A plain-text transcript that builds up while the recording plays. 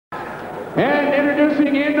And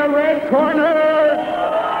introducing in the red corner,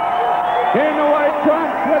 in the white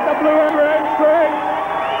trunks with the blue and red stripes,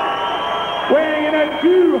 weighing in at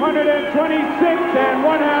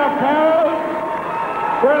 226.5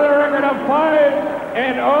 pounds, for the record of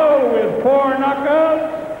 5-0 with 4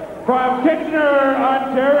 knockouts, from Kitchener,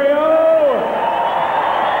 Ontario,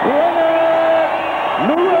 Lennox.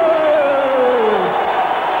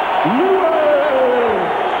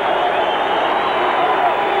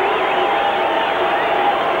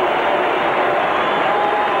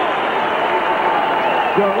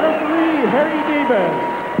 The referee, Harry Davis.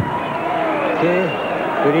 Okay,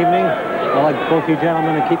 good evening. I'd like both you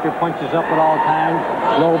gentlemen to keep your punches up at all times.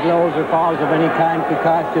 Low blows or falls of any kind could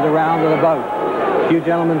cost you the round of the bout. If you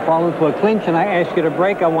gentlemen fall into a clinch and I ask you to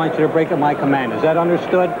break, I want you to break at my command. Is that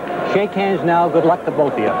understood? Shake hands now. Good luck to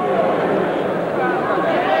both of you.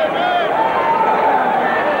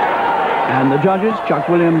 And the judges, Chuck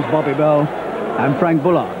Williams, Bobby Bell, and Frank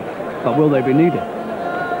Bullard. But will they be needed?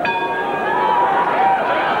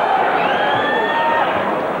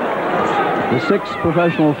 The sixth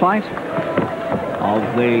professional fight of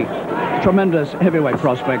the tremendous heavyweight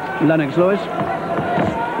prospect Lennox Lewis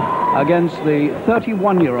against the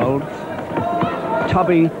 31-year-old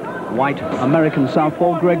tubby white American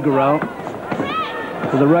southpaw Greg Gorrell,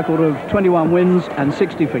 with a record of 21 wins and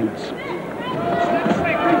 60 defeats,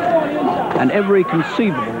 and every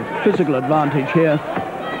conceivable physical advantage here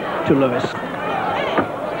to Lewis.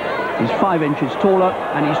 He's 5 inches taller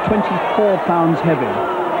and he's 24 pounds heavier,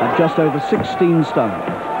 at just over 16 stone.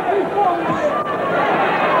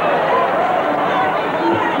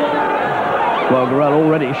 Well, Gorrell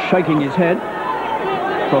already shaking his head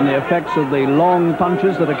from the effects of the long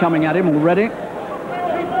punches that are coming at him already.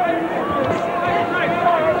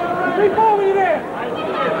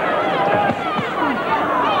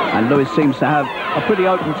 And Lewis seems to have a pretty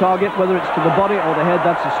open target, whether it's to the body or the head,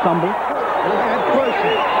 that's a stumble.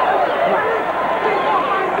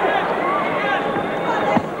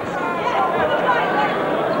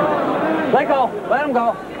 Let go. Let him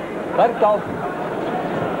go. Let it go.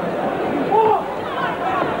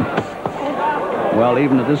 Well,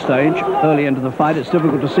 even at this stage, early into the fight, it's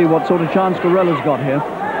difficult to see what sort of chance Gorrell has got here.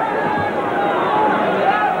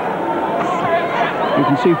 You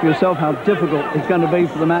can see for yourself how difficult it's going to be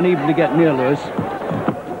for the man even to get near Lewis.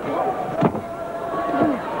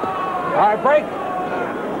 All right, break.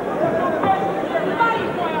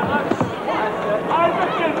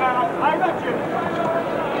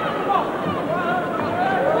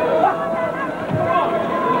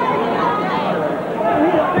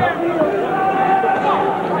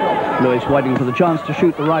 Lewis waiting for the chance to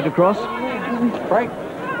shoot the right across. Break.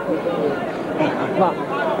 Come on.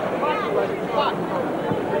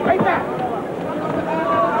 Right back.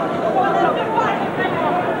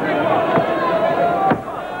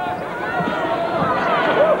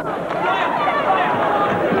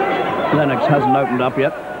 Lennox hasn't opened up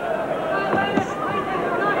yet.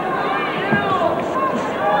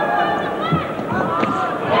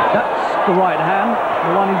 That's the right hand,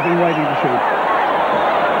 the one he's been waiting to shoot.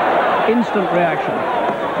 Instant reaction.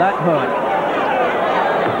 That hurt.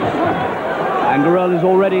 And Gorrell is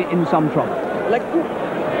already in some trouble.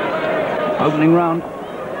 Opening round.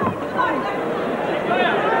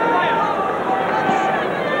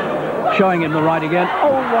 Showing him the right again.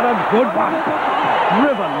 Oh, what a good one.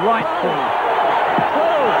 Driven right through.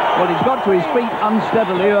 Well, he's got to his feet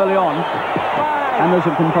unsteadily early on. And there's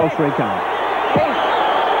a compulsory count.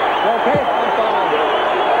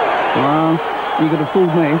 Well, you could have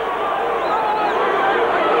fooled me.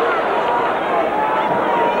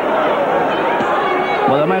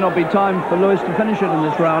 Well, there may not be time for Lewis to finish it in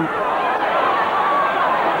this round.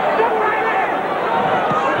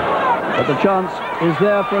 But the chance is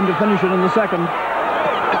there for him to finish it in the second.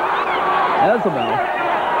 There's the bell.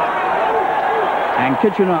 And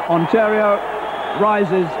Kitchener, Ontario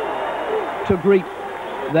rises to greet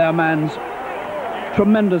their man's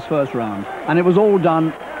tremendous first round. And it was all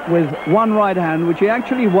done with one right hand, which he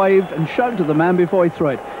actually waved and showed to the man before he threw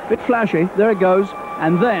it. Bit flashy, there it goes.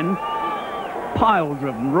 And then pile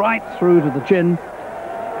driven right through to the chin,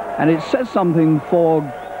 and it says something for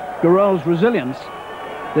Gorrell's resilience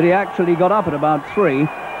that he actually got up at about 3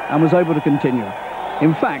 and was able to continue.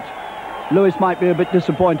 In fact, Lewis might be a bit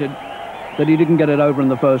disappointed that he didn't get it over in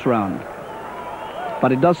the first round,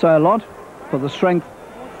 but it does say a lot for the strength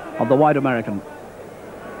of the white American,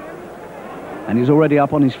 and he's already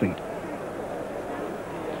up on his feet.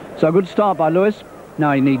 So a good start by Lewis.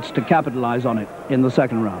 Now he needs to capitalize on it in the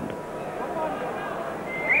second round.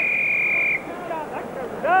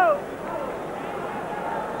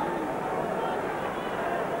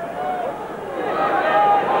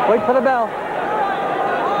 Wait for the bell.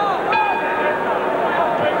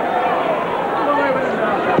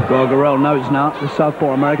 Well, Gorrell knows now, the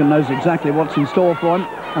Southpaw American knows exactly what's in store for him,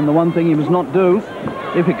 and the one thing he must not do,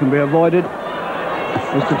 if it can be avoided,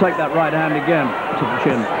 is to take that right hand again to the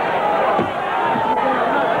chin.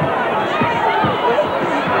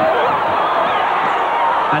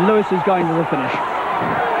 And Lewis is going to the finish.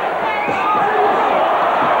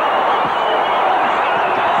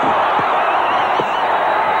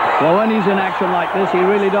 Well, when he's in action like this, he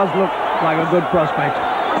really does look like a good prospect.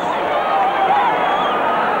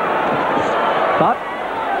 But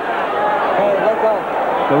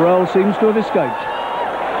Gorrell seems to have escaped.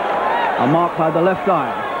 A mark by the left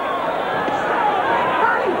eye.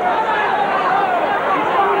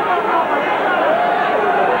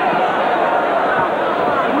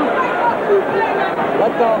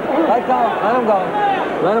 Let go, let go, let him go,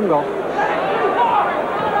 let him go.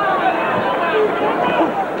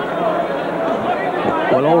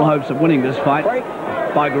 Well, all hopes of winning this fight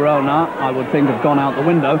by Gorrell now, I would think, have gone out the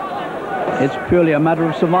window. It's purely a matter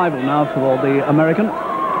of survival now for the American.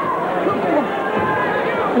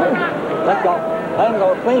 Let go, let him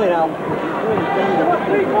go, cleanly now.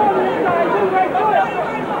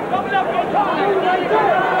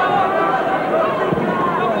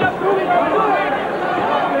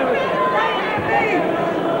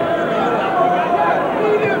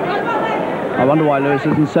 I wonder why Lewis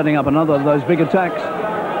isn't setting up another of those big attacks.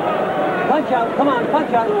 Punch out, come on,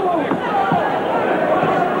 punch out.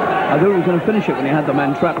 I thought he was going to finish it when he had the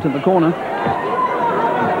man trapped in the corner.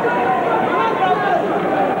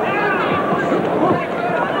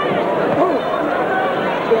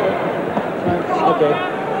 Okay.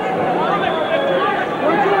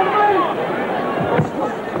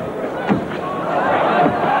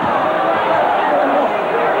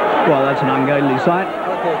 Well, that's an ungainly sight.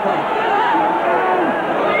 Okay, come on.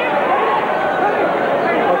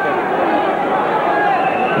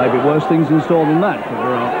 Maybe worse things in store than that for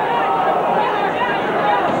Gorrell.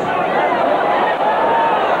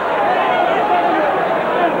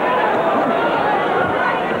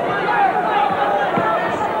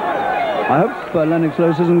 I hope Lennox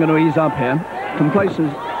Lewis isn't going to ease up here.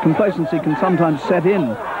 Complacency can sometimes set in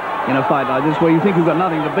a fight like this where you think you've got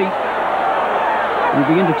nothing to beat. You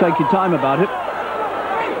begin to take your time about it.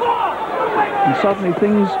 And suddenly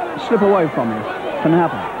things slip away from you. Can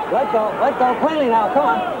happen. Let go, cleanly now, come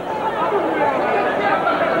on.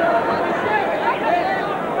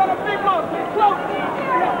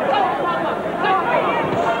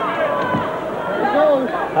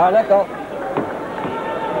 All right, let go.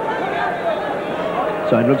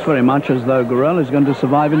 So it looks very much as though Gorrell is going to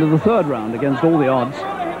survive into the third round against all the odds.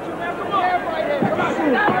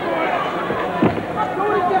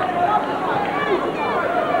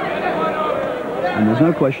 And there's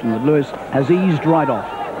no question that Lewis has eased right off.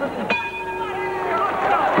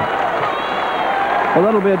 Well,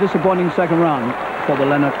 that'll be a disappointing second round for the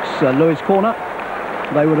Lennox-Lewis corner.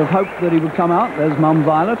 They would have hoped that he would come out. There's Mum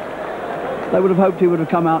Violet. They would have hoped he would have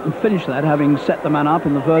come out and finished that, having set the man up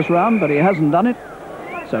in the first round, but he hasn't done it.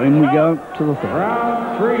 So in we go to the third.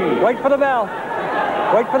 Round 3. Wait for the bell.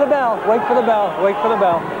 Wait for the bell. Wait for the bell. Wait for the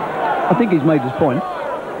bell. I think he's made his point.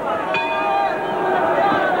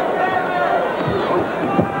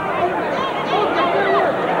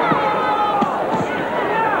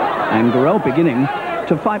 And Gorrell beginning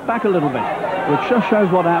to fight back a little bit, which just shows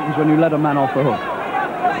what happens when you let a man off the hook.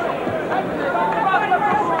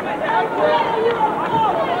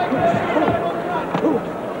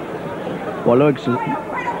 Well,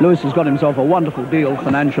 Lewis has got himself a wonderful deal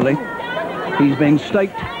financially. He's being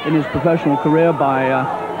staked in his professional career by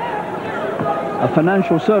a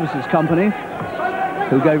financial services company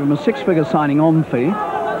who gave him a 6-figure signing-on fee.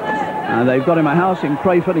 And they've got him a house in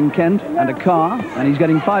Crayford in Kent and a car, and he's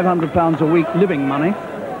getting £500 a week living money.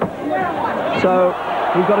 So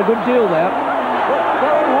he's got a good deal there,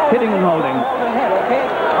 hitting and holding.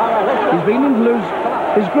 He's beginning to lose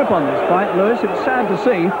his grip on this fight, Lewis. It's sad to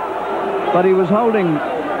see, but he was holding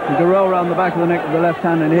Gorrell around the back of the neck with the left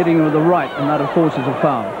hand and hitting him with the right, and that, of course, is a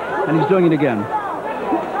foul. And he's doing it again.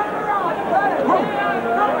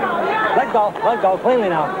 Let go, cleanly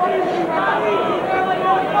now.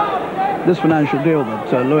 This financial deal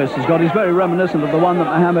that Lewis has got is very reminiscent of the one that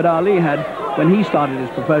Muhammad Ali had when he started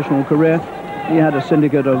his professional career. He had a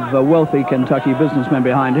syndicate of wealthy Kentucky businessmen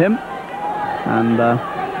behind him, and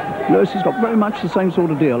Lewis has got very much the same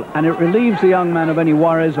sort of deal, and it relieves the young man of any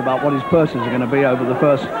worries about what his purses are going to be over the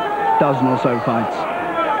first dozen or so fights.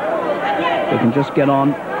 He can just get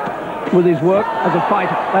on with his work as a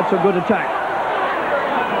fighter. That's a good attack.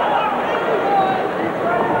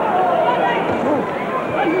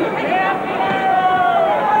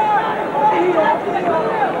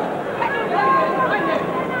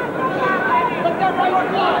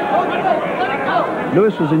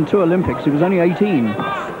 Lewis was in 2 Olympics. He was only 18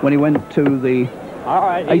 when he went to the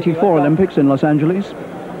 84 Olympics in Los Angeles.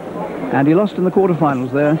 And he lost in the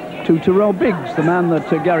quarterfinals there to Terrell Biggs, the man that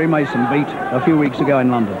Gary Mason beat a few weeks ago in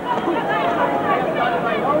London.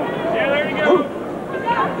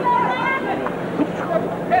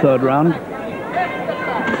 Third round.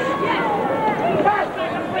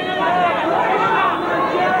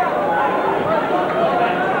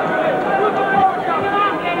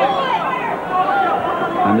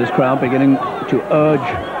 And this crowd beginning to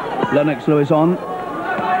urge Lennox Lewis on.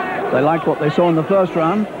 They liked what they saw in the first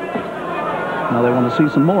round. Now they want to see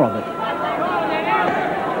some more of it.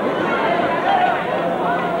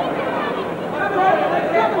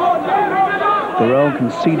 Gorrell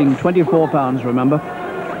conceding 24 pounds, remember.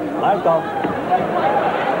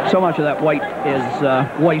 So much of that weight is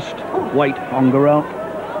waist weight on Gorrell.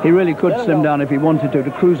 He really could slim down if he wanted to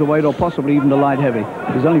cruiserweight or possibly even to light heavy.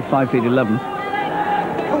 He's only 5'11".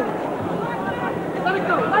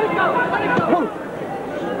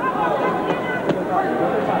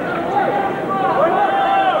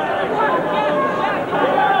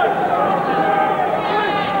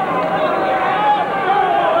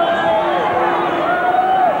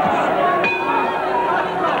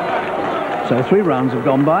 So 3 rounds have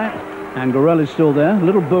gone by, and Gorrell is still there. A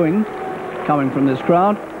little booing coming from this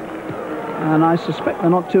crowd, and I suspect they're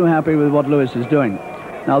not too happy with what Lewis is doing.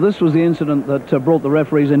 Now, this was the incident that brought the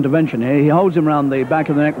referee's intervention here. He holds him around the back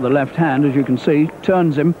of the neck with the left hand, as you can see,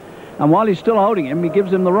 turns him, and while he's still holding him, he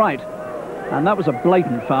gives him the right. And that was a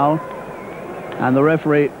blatant foul, and the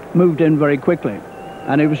referee moved in very quickly.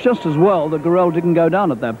 And it was just as well that Gorrell didn't go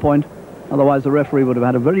down at that point. Otherwise, the referee would have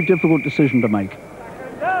had a very difficult decision to make.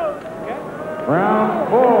 Round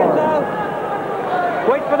 4.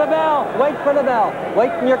 Wait for the bell. Wait for the bell.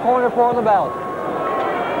 Wait in your corner for the bell.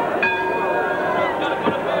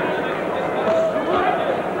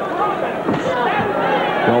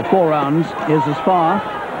 Well, 4 rounds is as far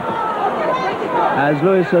as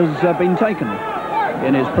Lewis has been taken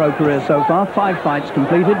in his pro career so far. 5 fights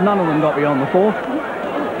completed. None of them got beyond the 4th.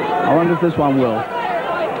 I wonder if this one will.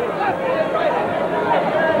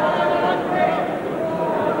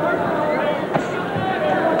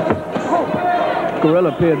 Gorrell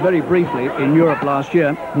appeared very briefly in Europe last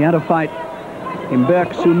year. He had a fight in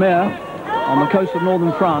Berck-sur-Mer on the coast of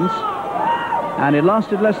northern France, and it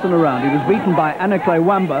lasted less than a round. He was beaten by Anaclet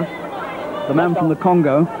Wamba, the man from the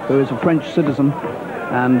Congo, who is a French citizen,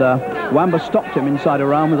 and Wamba stopped him inside a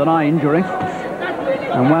round with an eye injury,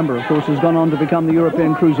 and Wamba, of course, has gone on to become the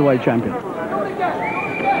European Cruiserweight champion.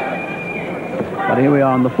 But here we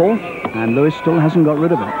are on the 4th, and Lewis still hasn't got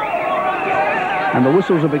rid of it. And the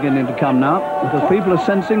whistles are beginning to come now, because people are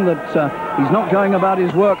sensing that he's not going about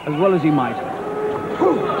his work as well as he might.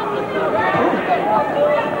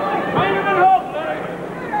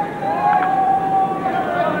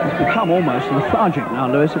 He's become almost lethargic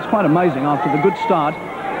now, Lewis. It's quite amazing. After the good start,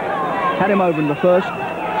 had him over in the first,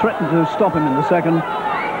 threatened to stop him in the second,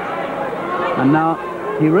 and now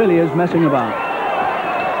he really is messing about.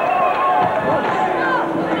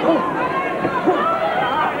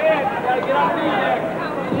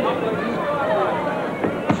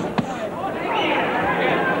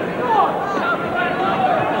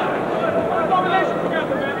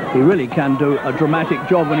 He really can do a dramatic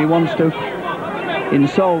job when he wants to. In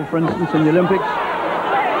Seoul, for instance, in the Olympics,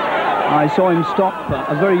 I saw him stop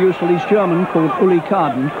a very useful East German called Uli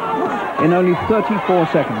Karden in only 34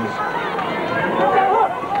 seconds.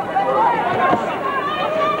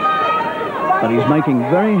 But he's making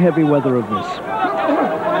very heavy weather of this.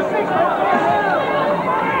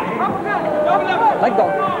 Let go.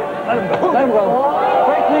 Let him go. Let him go.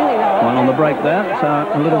 Very cleanly now. One on the break there. So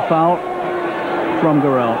a little foul from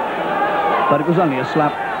Gorrell, but it was only a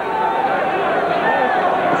slap.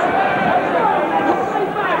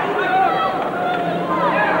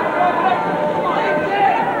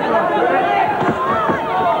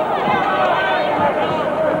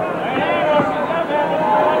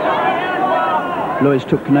 Lewis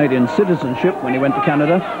took Canadian citizenship when he went to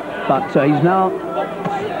Canada, but he's now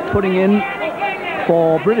putting in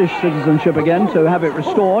for British citizenship again to have it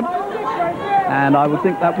restored, and I would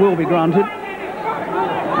think that will be granted.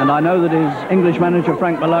 And I know that his English manager,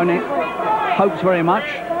 Frank Maloney, hopes very much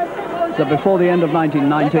that before the end of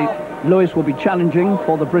 1990, Lewis will be challenging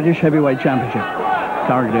for the British Heavyweight Championship,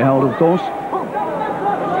 currently held, of course,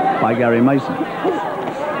 by Gary Mason.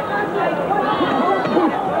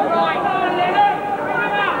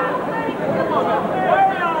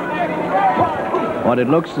 But it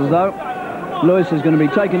looks as though Lewis is going to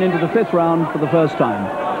be taken into the 5th round for the first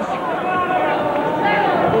time.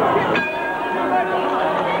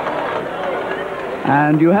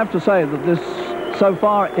 And you have to say that this, so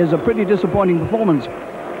far, is a pretty disappointing performance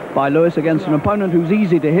by Lewis against an opponent who's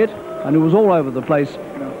easy to hit and who was all over the place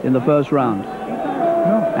in the first round.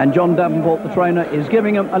 And John Davenport, the trainer, is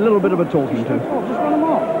giving him a little bit of a talking to. Just run them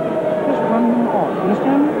off. Just run them off. You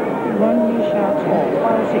understand me? Run these shots off.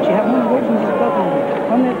 5 or 6. You have one good and just double them.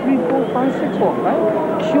 Run that 3, 4, 5, 6 off,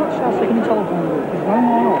 right? Short shots like any telephone booth. Just run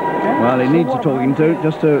them all off. Okay? Well, he needs a talking to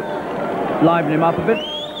just to liven him up a bit.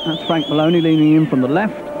 That's Frank Maloney leaning in from the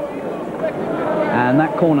left. And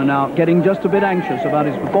that corner now getting just a bit anxious about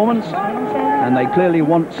his performance. And they clearly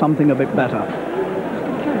want something a bit better.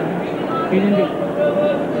 You didn't do it.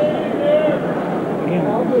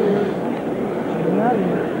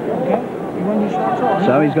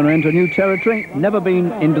 So he's going to enter new territory, never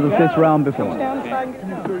been into the 5th round before.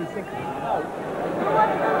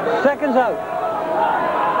 Seconds out.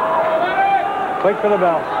 Wait for the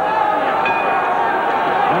bell.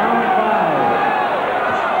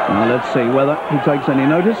 Now let's see whether he takes any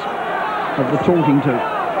notice of the talking to.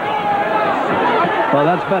 Well,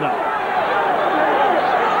 that's better.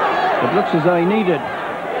 It looks as though he needed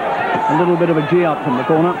a little bit of a G-up from the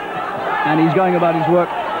corner, and he's going about his work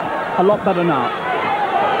a lot better now.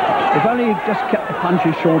 If only he just kept the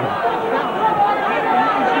punches shorter.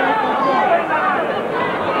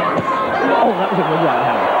 Oh, that was a good right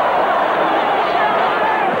hand.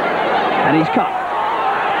 And he's cut.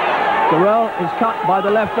 Gorrell is cut by the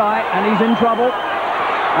left eye, and he's in trouble.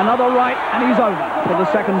 Another right, and he's over for the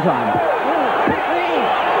second time. 3,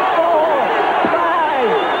 4,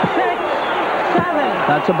 5, 6, 7.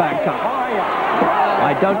 That's a bad cut.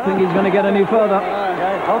 I don't think he's going to get any further.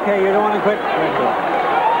 Okay, you don't want to quit.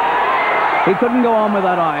 He couldn't go on with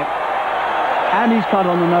that eye. And he's cut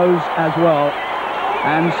on the nose as well.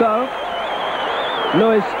 And so,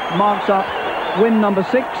 Lewis marks up win number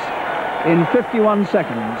 6 in 51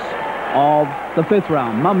 seconds of the 5th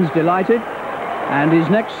round. Mum's delighted. And his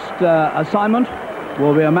next assignment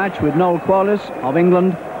will be a match with Noel Qualis of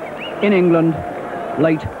England, in England,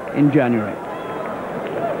 late in January.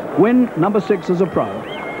 Win number 6 as a pro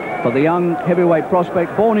for the young heavyweight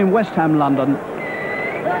prospect born in West Ham, London,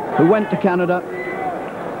 who went to Canada,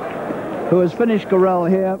 who has finished Gorrell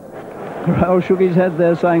here. Gorrell shook his head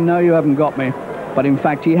there saying, no, you haven't got me. But in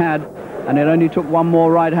fact he had, and it only took one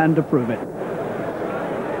more right hand to prove it.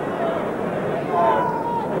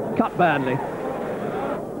 Cut badly.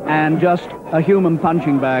 And just a human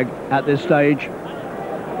punching bag at this stage.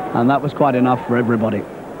 And that was quite enough for everybody.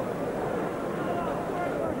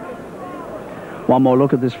 One more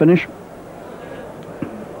look at this finish.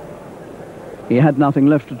 He had nothing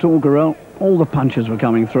left at all, Gorrell. All the punches were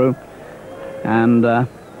coming through. And the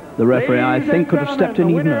referee, I think, could have stepped in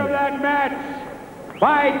even earlier. The winner of that match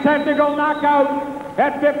by technical knockout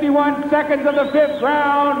at 51 seconds of the 5th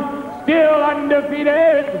round, still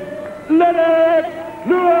undefeated, Lennox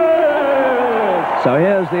Lewis. So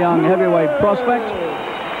here's the young heavyweight prospect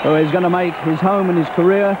who is going to make his home and his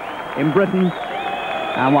career in Britain,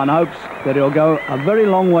 and one hopes that he'll go a very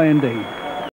long way indeed.